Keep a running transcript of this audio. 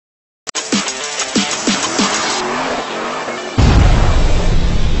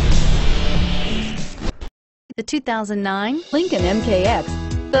The 2009 Lincoln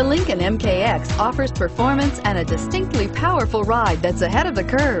MKX. The Lincoln MKX offers performance and a distinctly powerful ride that's ahead of the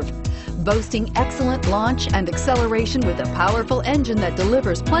curve. Boasting excellent launch and acceleration with a powerful engine that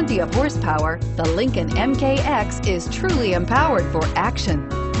delivers plenty of horsepower, the Lincoln MKX is truly empowered for action.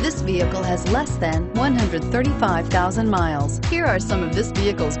 This vehicle has less than 135,000 miles. Here are some of this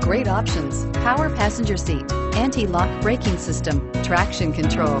vehicle's great options: power passenger seat, anti-lock braking system, traction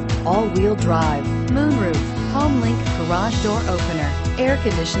control, all-wheel drive, moonroof, HomeLink garage door opener, air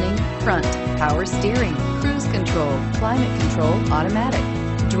conditioning, front, power steering, cruise control, climate control, automatic.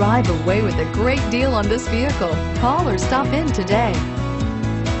 Drive away with a great deal on this vehicle. Call or stop in today.